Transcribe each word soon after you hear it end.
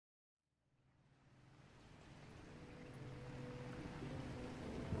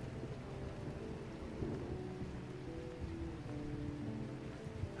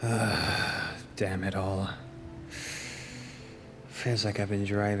Damn it all. Feels like I've been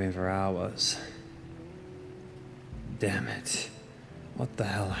driving for hours. Damn it. What the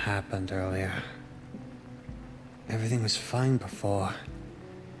hell happened earlier? Everything was fine before.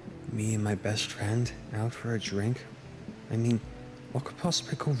 Me and my best friend out for a drink. I mean, what could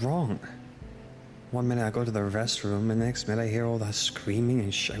possibly go wrong? One minute I go to the restroom, and the next minute I hear all that screaming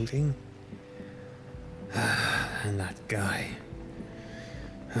and shouting. And that guy.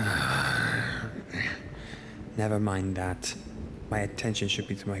 Never mind that. My attention should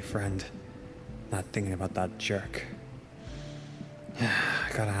be to my friend, not thinking about that jerk. I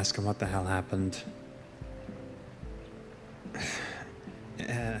gotta ask him what the hell happened.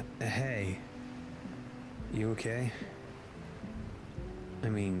 Hey. You okay? I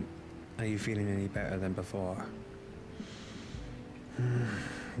mean, are you feeling any better than before?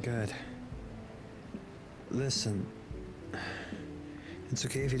 Good. Listen, it's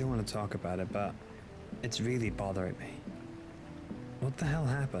okay if you don't want to talk about it, but it's really bothering me. What the hell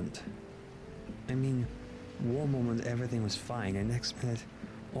happened? I mean, one moment everything was fine, and next minute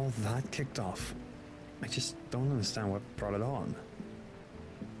all that kicked off. I just don't understand what brought it on.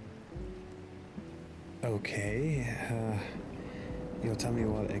 Okay, you'll tell me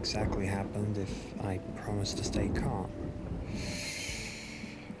what exactly happened if I promise to stay calm.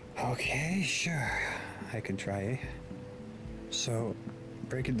 Okay, sure, I can try. So,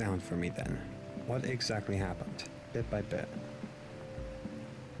 break it down for me then. What exactly happened, bit by bit?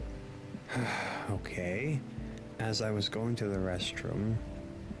 Okay, as I was going to the restroom,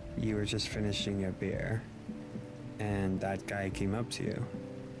 you were just finishing your beer, and that guy came up to you.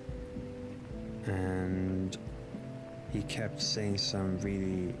 And he kept saying some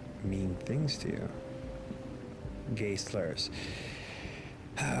really mean things to you. Gay slurs.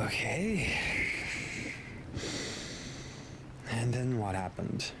 Okay. And then what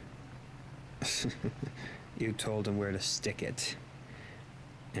happened? You told him where to stick it.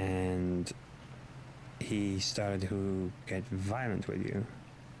 And he started to get violent with you.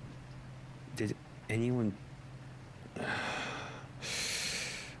 Did anyone...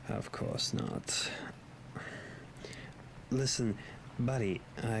 Of course not. Listen, buddy,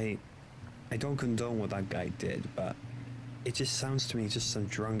 I don't condone what that guy did, but it just sounds to me just some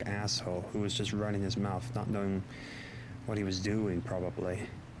drunk asshole who was just running his mouth, not knowing what he was doing, probably.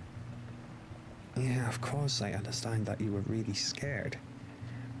 Yeah, of course I understand that you were really scared,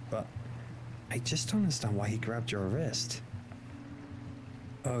 but I just don't understand why he grabbed your wrist.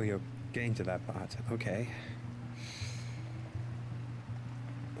 Oh, you're getting to that part, okay.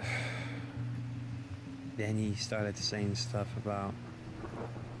 Then he started saying stuff about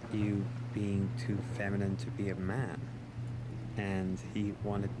you being too feminine to be a man. And he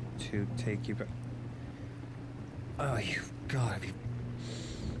wanted to take you back. Oh, you've gotta be...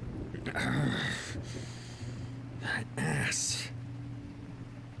 That ass.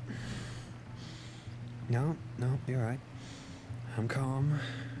 No, you're right. I'm calm.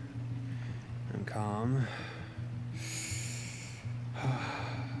 I'm calm.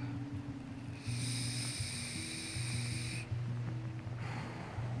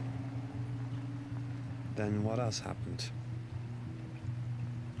 Then what else happened?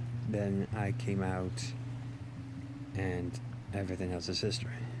 Then I came out, and everything else is history.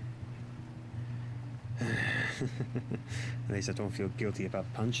 At least I don't feel guilty about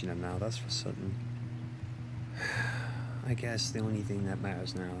punching him now, that's for certain. I guess the only thing that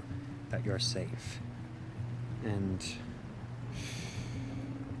matters now, that you're safe. And...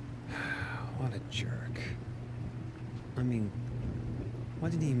 what a jerk. I mean,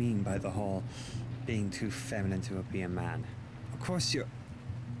 what did he mean by the whole being too feminine to be a man? Of course you're...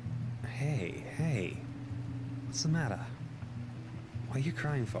 Hey, what's the matter? What are you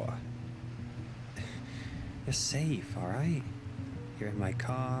crying for? You're safe, alright? You're in my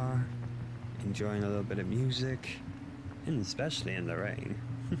car, enjoying a little bit of music, and especially in the rain.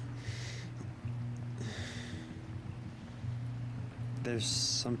 There's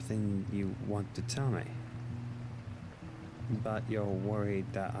something you want to tell me, but you're worried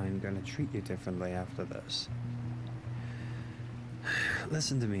that I'm gonna treat you differently after this.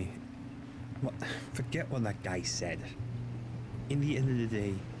 Listen to me. Forget what that guy said. In the end of the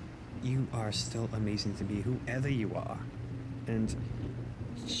day, you are still amazing to me, whoever you are. And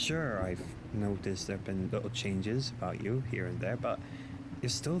sure, I've noticed there have been little changes about you here and there, but you're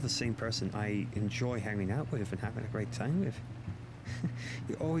still the same person I enjoy hanging out with and having a great time with.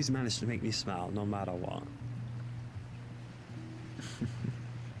 You always manage to make me smile, no matter what.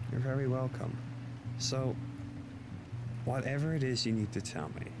 You're very welcome. So, whatever it is you need to tell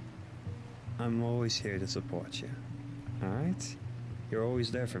me, I'm always here to support you. Alright? you're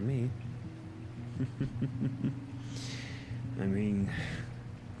always there for me. I mean,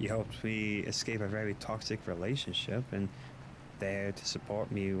 you helped me escape a very toxic relationship and there to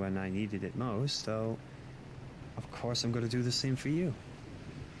support me when I needed it most, so of course I'm going to do the same for you.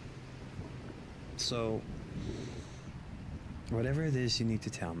 So, whatever it is you need to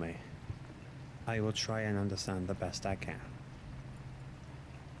tell me, I will try and understand the best I can.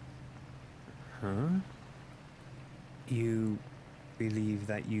 Huh? You believe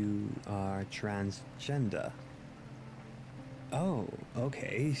that you are transgender? Oh,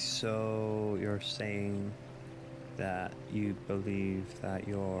 okay, so you're saying that you believe that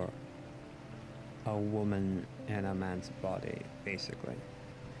you're a woman in a man's body, basically.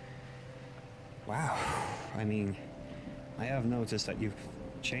 Wow, I mean, I have noticed that you've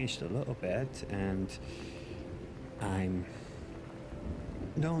changed a little bit, and I'm...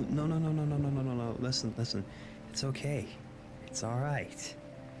 No, listen, it's okay. It's alright.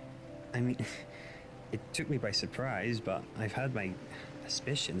 I mean, it took me by surprise, but I've had my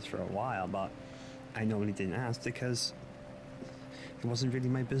suspicions for a while, but I normally didn't ask because it wasn't really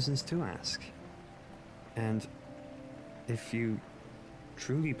my business to ask. And if you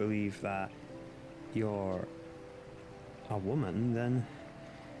truly believe that you're a woman, then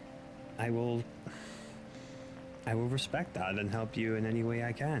I will respect that and help you in any way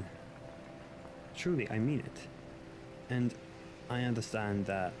I can. Truly, I mean it. And I understand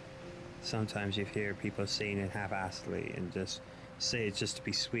that sometimes you hear people saying it half-assedly and just say it just to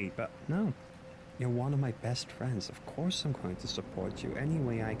be sweet, but no. You're one of my best friends. Of course I'm going to support you any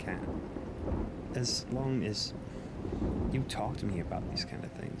way I can. As long as you talk to me about these kind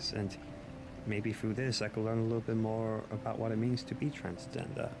of things, and maybe through this I could learn a little bit more about what it means to be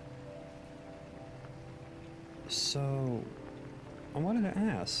transgender. So, I wanted to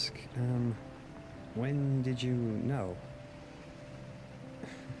ask, when did you know?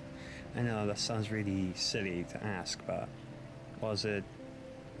 I know that sounds really silly to ask, but was it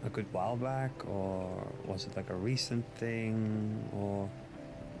a good while back, or was it like a recent thing, or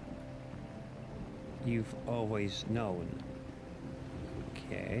you've always known?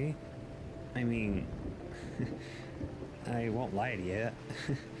 Okay. I mean, I won't lie to you.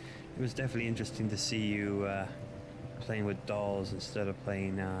 It was definitely interesting to see you playing with dolls instead of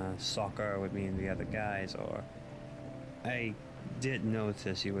playing soccer with me and the other guys, or I did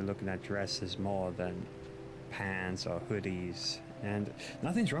notice you were looking at dresses more than pants or hoodies, and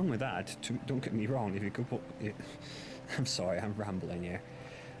nothing's wrong with that. Don't get me wrong, if you could pull it, I'm sorry, I'm rambling here.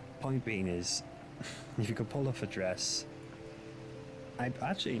 Point being is, if you could pull off a dress, I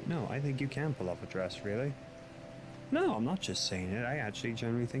think you can pull off a dress, really. No, I'm not just saying it, I actually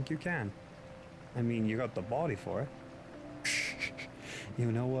generally think you can. I mean, you got the body for it.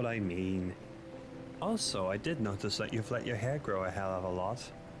 You know what I mean. Also, I did notice that you've let your hair grow a hell of a lot.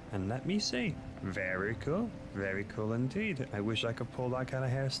 And let me see. Very cool indeed. I wish I could pull that kind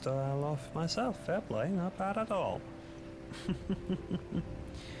of hairstyle off myself. Fair play, not bad at all.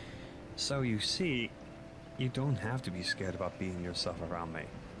 So you see, you don't have to be scared about being yourself around me.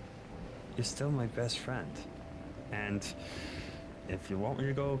 You're still my best friend. And if you want me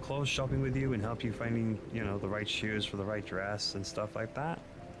to go clothes shopping with you and help you finding, you know, the right shoes for the right dress and stuff like that,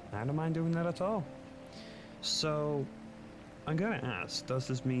 I don't mind doing that at all. So, I'm gonna ask, does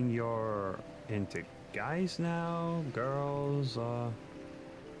this mean you're into guys now? Girls?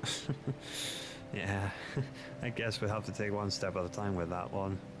 Yeah, I guess we'll have to take one step at a time with that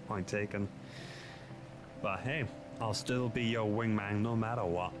one. Point taken. But hey, I'll still be your wingman no matter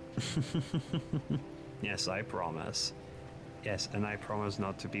what. Yes, I promise. Yes, and I promise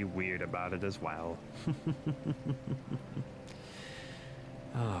not to be weird about it as well.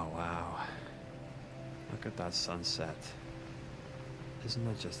 Oh, wow. Look at that sunset. Isn't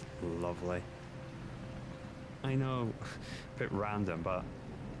that just lovely? I know, a bit random, but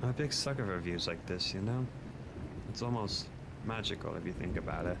I'm a big sucker for views like this, you know? It's almost magical if you think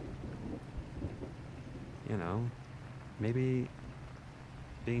about it. You know, maybe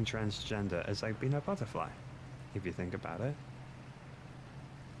being transgender is like being a butterfly, if you think about it.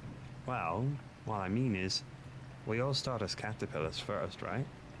 Well, what I mean is, we all start as caterpillars first, right?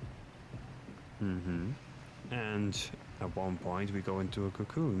 Mm-hmm. And at one point we go into a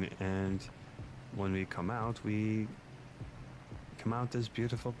cocoon, and when we come out as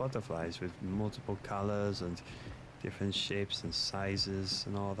beautiful butterflies with multiple colors and different shapes and sizes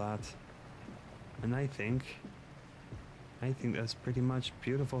and all that. And I think that's pretty much a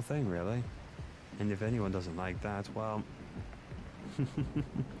beautiful thing, really. And if anyone doesn't like that, well,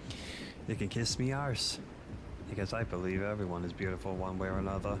 they can kiss me arse. Because I believe everyone is beautiful one way or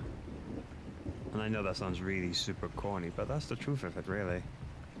another. And I know that sounds really super corny, but that's the truth of it, really.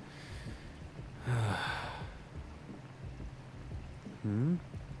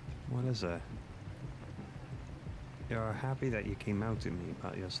 What is it? You're happy that you came out to me,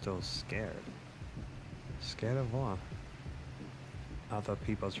 but you're still scared. Scared of what? Other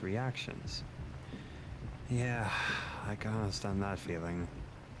people's reactions. Yeah, I can understand that feeling.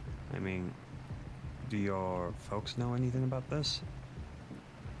 I mean, do your folks know anything about this?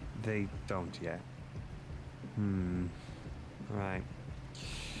 They don't yet. Right.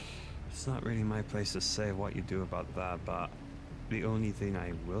 It's not really my place to say what you do about that, but the only thing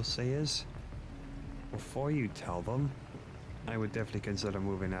I will say is, before you tell them, I would definitely consider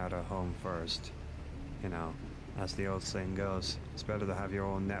moving out of home first. You know, as the old saying goes, it's better to have your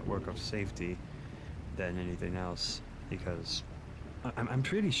own network of safety than anything else, because I'm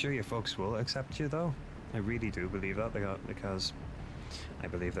pretty sure your folks will accept you, though. I really do believe that, because I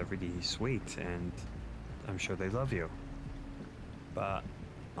believe they're really sweet, and I'm sure they love you. But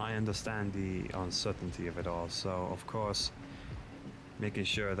I understand the uncertainty of it all, so of course, making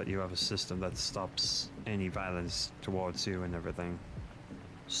sure that you have a system that stops any violence towards you and everything.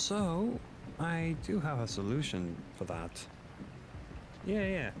 So, I do have a solution for that.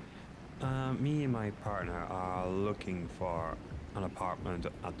 Yeah. Me and my partner are looking for an apartment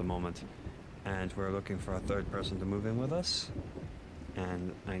at the moment, and we're looking for a third person to move in with us.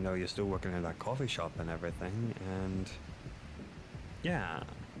 And I know you're still working in that coffee shop and everything, and yeah,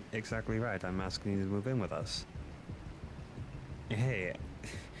 exactly right. I'm asking you to move in with us. Hey,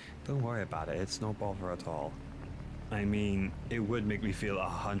 don't worry about it. It's no bother at all. I mean, it would make me feel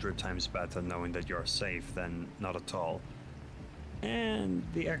 100 times better knowing that you're safe than not at all. And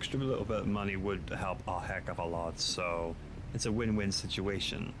the extra little bit of money would help a heck of a lot, so it's a win-win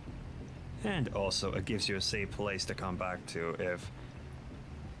situation. And also, it gives you a safe place to come back to if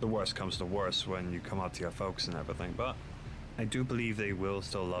the worst comes to worst when you come out to your folks and everything. But I do believe they will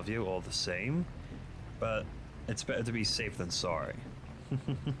still love you all the same, but it's better to be safe than sorry.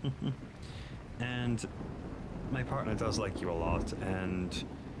 And my partner does like you a lot, and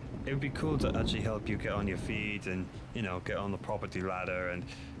it would be cool to actually help you get on your feet and, you know, get on the property ladder and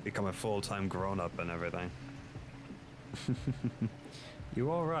become a full-time grown-up and everything.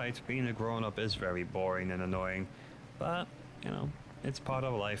 You're alright, being a grown-up is very boring and annoying, but, you know, it's part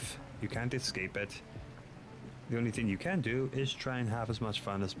of life. You can't escape it. The only thing you can do is try and have as much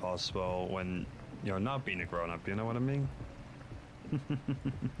fun as possible when you're not being a grown-up, you know what I mean?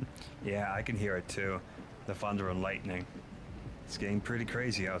 Yeah, I can hear it too. The thunder and lightning. It's getting pretty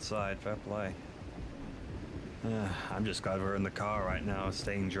crazy outside, fair play. I'm just glad we're in the car right now,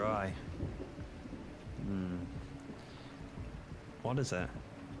 staying dry. What is it?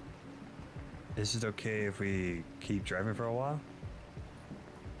 Is it okay if we keep driving for a while?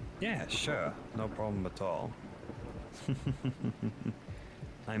 Yeah, sure. No problem at all.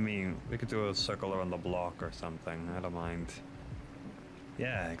 I mean, we could do a circle around the block or something. I don't mind.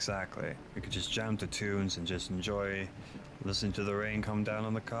 Yeah, exactly. We could just jam to tunes and just enjoy listening to the rain come down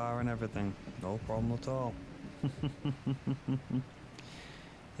on the car and everything. No problem at all.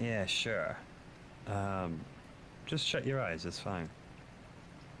 Yeah, sure. Just shut your eyes, it's fine.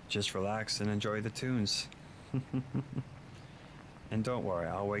 Just relax and enjoy the tunes. And don't worry,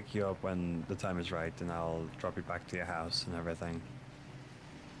 I'll wake you up when the time is right and I'll drop you back to your house and everything.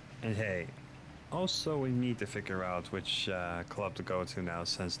 And hey, also we need to figure out which club to go to now,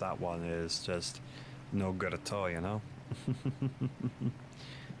 since that one is just no good at all, you know?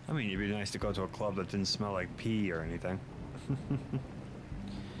 I mean, it'd be nice to go to a club that didn't smell like pee or anything.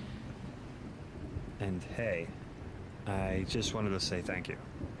 And hey, I just wanted to say thank you.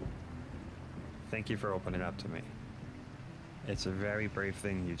 Thank you for opening up to me. It's a very brave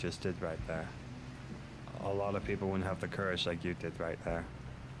thing you just did right there. A lot of people wouldn't have the courage like you did right there.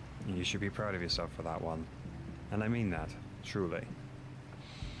 And you should be proud of yourself for that one. And I mean that, truly.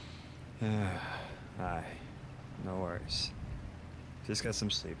 Aye, no worries. Just get some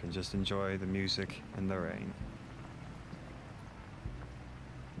sleep and just enjoy the music and the rain.